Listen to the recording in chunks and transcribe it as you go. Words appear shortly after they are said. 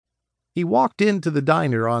He walked into the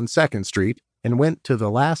diner on 2nd Street and went to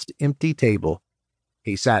the last empty table.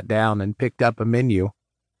 He sat down and picked up a menu.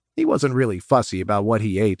 He wasn't really fussy about what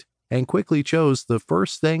he ate, and quickly chose the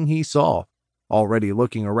first thing he saw, already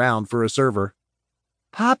looking around for a server.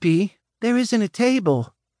 "Poppy, there isn't a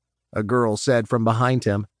table," a girl said from behind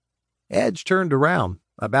him. Edge turned around,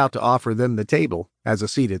 about to offer them the table, as a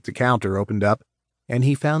seat at the counter opened up, and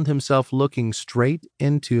he found himself looking straight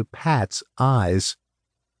into Pat's eyes.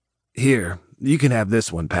 "Here, you can have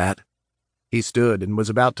this one, Pat." He stood and was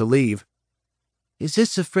about to leave. "Is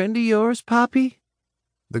this a friend of yours, Poppy?"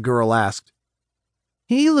 the girl asked.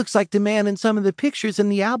 "He looks like the man in some of the pictures in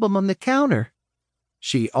the album on the counter."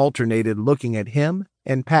 She alternated looking at him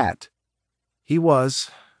and Pat. "He was,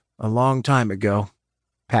 a long time ago,"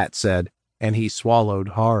 Pat said, and he swallowed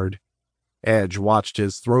hard. Edge watched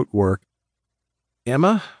his throat work.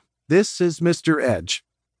 "Emma, this is Mr. Edge.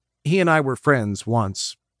 He and I were friends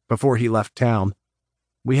once, before he left town.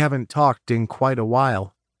 We haven't talked in quite a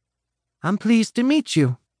while." "I'm pleased to meet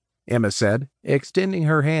you," Emma said, extending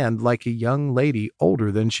her hand like a young lady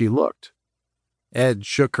older than she looked. Edge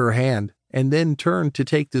shook her hand and then turned to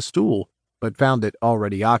take the stool, but found it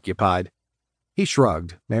already occupied. He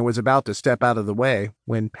shrugged and was about to step out of the way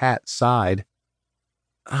when Pat sighed.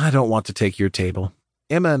 "I don't want to take your table.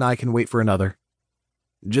 Emma and I can wait for another."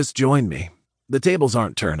 "Just join me. The tables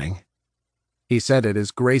aren't turning." He said it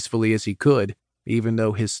as gracefully as he could, even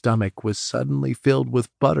though his stomach was suddenly filled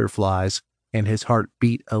with butterflies and his heart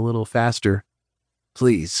beat a little faster.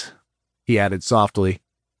 "Please," he added softly.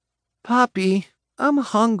 "Poppy, I'm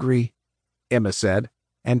hungry," Emma said,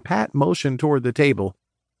 and Pat motioned toward the table.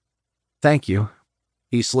 "Thank you."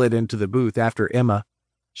 He slid into the booth after Emma.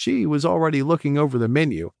 She was already looking over the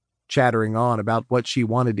menu, chattering on about what she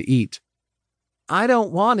wanted to eat. "I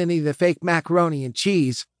don't want any of the fake macaroni and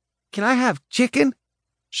cheese. Can I have chicken?"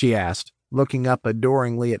 she asked, looking up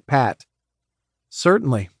adoringly at Pat.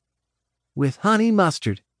 "Certainly." "With honey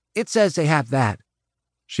mustard. It says they have that."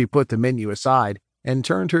 She put the menu aside and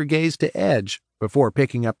turned her gaze to Edge before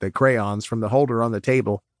picking up the crayons from the holder on the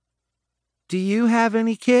table. "Do you have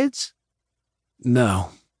any kids?"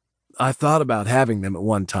 "No. I thought about having them at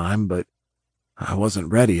one time, but I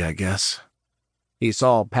wasn't ready, I guess." He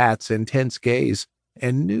saw Pat's intense gaze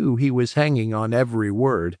and knew he was hanging on every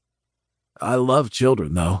word. "I love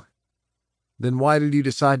children, though." "Then why did you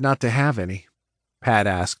decide not to have any?" Pat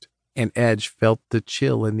asked, and Edge felt the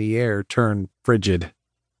chill in the air turn frigid.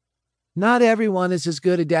 "Not everyone is as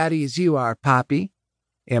good a daddy as you are, Poppy,"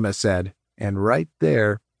 Emma said, and right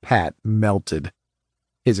there Pat melted.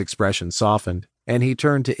 His expression softened, and he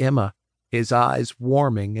turned to Emma, his eyes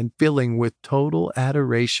warming and filling with total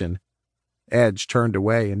adoration. Edge turned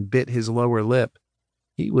away and bit his lower lip.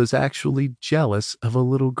 He was actually jealous of a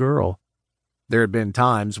little girl. There had been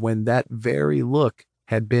times when that very look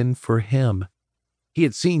had been for him. He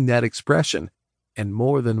had seen that expression, and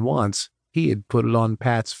more than once he had put it on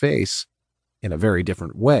Pat's face. In a very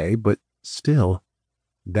different way, but still,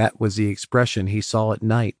 that was the expression he saw at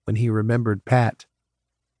night when he remembered Pat.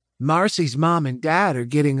 "Marcy's mom and dad are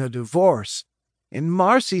getting a divorce, and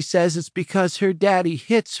Marcy says it's because her daddy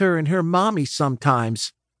hits her and her mommy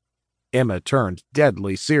sometimes." Emma turned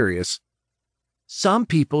deadly serious. "Some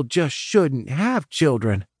people just shouldn't have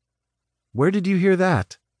children." "Where did you hear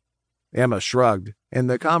that?" Emma shrugged, and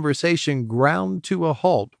the conversation ground to a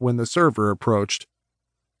halt when the server approached.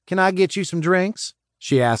 "Can I get you some drinks?"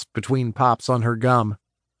 she asked between pops on her gum.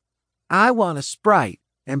 "I want a Sprite,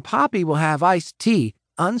 and Poppy will have iced tea,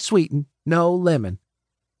 unsweetened, no lemon.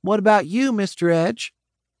 What about you, Mr. Edge?"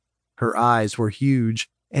 Her eyes were huge,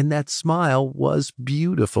 and that smile was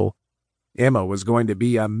beautiful. Emma was going to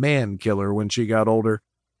be a man killer when she got older.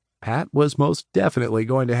 Pat was most definitely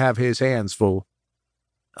going to have his hands full.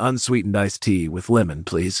 "Unsweetened iced tea with lemon,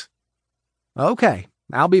 please." "Okay,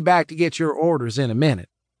 I'll be back to get your orders in a minute."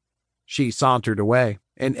 She sauntered away,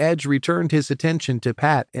 and Edge returned his attention to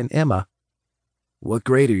Pat and Emma. "What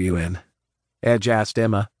grade are you in?" Edge asked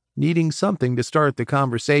Emma, needing something to start the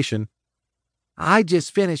conversation. "I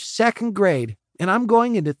just finished 2nd grade, and I'm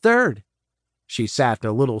going into 3rd. She sat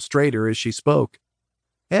a little straighter as she spoke.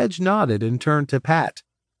 Edge nodded and turned to Pat,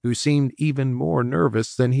 who seemed even more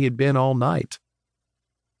nervous than he had been all night.